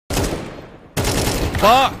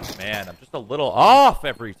fuck? Man, I'm just a little off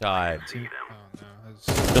every time. Oh, no.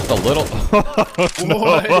 Just a little. No.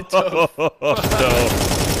 What the No.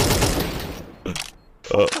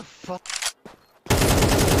 What the fuck?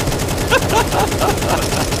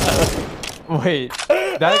 Wait,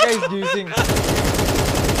 that guy's using.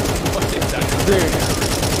 Dude.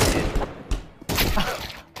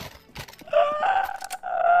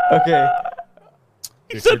 Okay.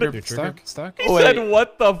 He said, Stuck? he said,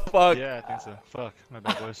 what the fuck? Yeah, I think so. Fuck, my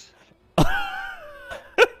bad boys.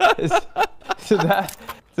 So that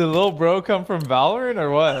did the little bro come from Valorant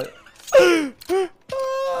or what? Oh,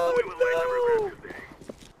 no.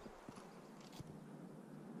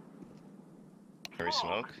 Carry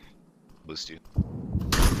smoke. Boost you.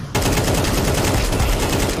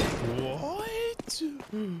 What?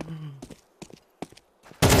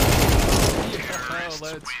 Yeah,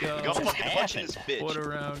 let's go. Go fucking Hutch in this bitch. What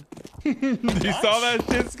around? You saw that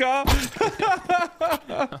shit, Scott?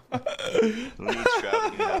 Lead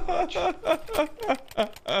Shroud, you have Hutch.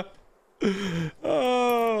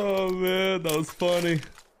 Oh man, that was funny.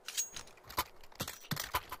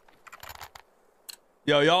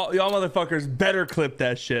 Yo, y'all motherfuckers better clip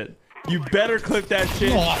that shit. You better clip that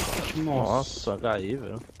shit. Nossa, HI,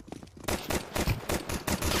 velho.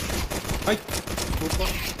 Ai,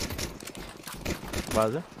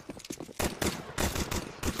 Base.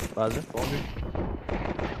 Base.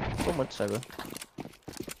 Ficou muito cego.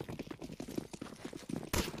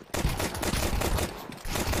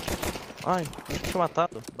 Ai, acho que tinha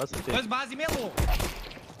matado. Base feio. Dois base, Melo.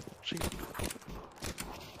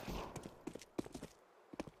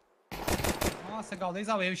 Nossa, Gaules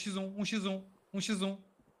away, x1, 1x1, 1x1.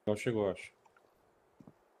 Não chegou, acho.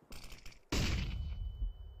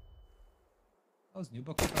 Os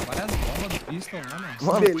Nilba compram várias bombas do pistol, né, mano?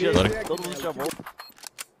 Mano, todo mundo chamou.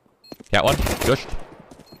 Cat one, gushed.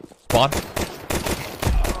 Spawn.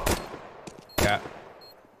 Cat.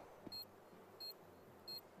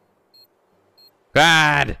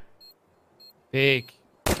 God. big.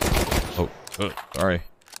 Oh, sorry.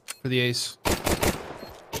 For the ace.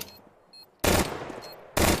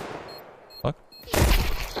 Fuck.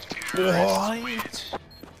 What?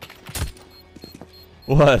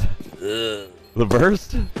 What? The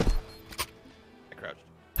burst? I crouched.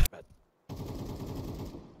 Bad.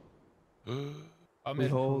 I'm We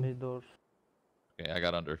in. hold. Okay, I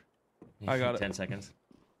got under. I got it. 10 seconds.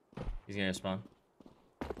 He's gonna spawn.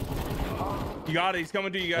 You got it. He's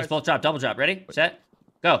coming to you guys. Let's both drop, double drop. Ready? Set?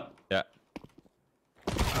 Go. Yeah.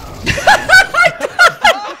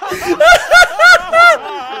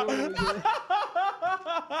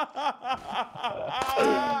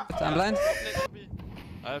 I'm blind.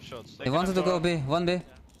 I have shots. They wanted to go B. 1B.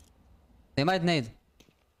 They might nade.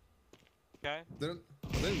 Okay.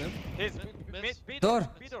 He's Mid Door.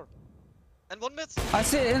 door. And one mid. I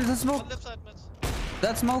see it in the smoke. One left side mid.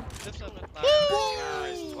 That smoke. Left side mid.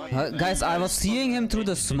 Nice. Guys, I was seeing him through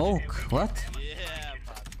the smoke. What? Yeah, man.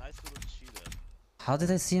 Nice little cheater. How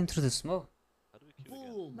did I see him through the smoke? How do we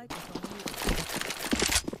kill again?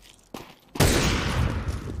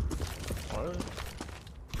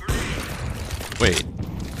 Wait.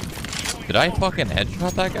 Did I fucking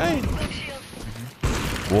headshot that guy?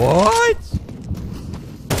 What?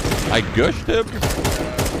 I gushed him?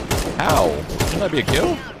 How? Shouldn't that be a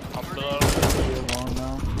kill?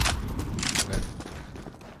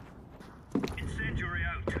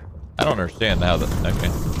 I don't understand how that. Okay.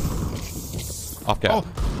 Off cap.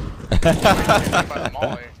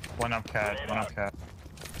 Oh. One up cat, one up cat.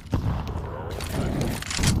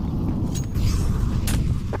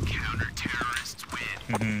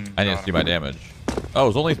 I didn't see my damage. Oh, it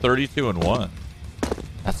was only 32 and 1.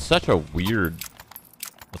 That's such a weird.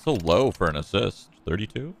 That's so low for an assist.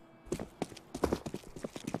 32?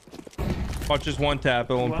 Watch just one tap.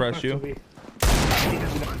 It will impress you.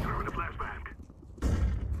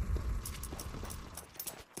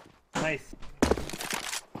 Nice.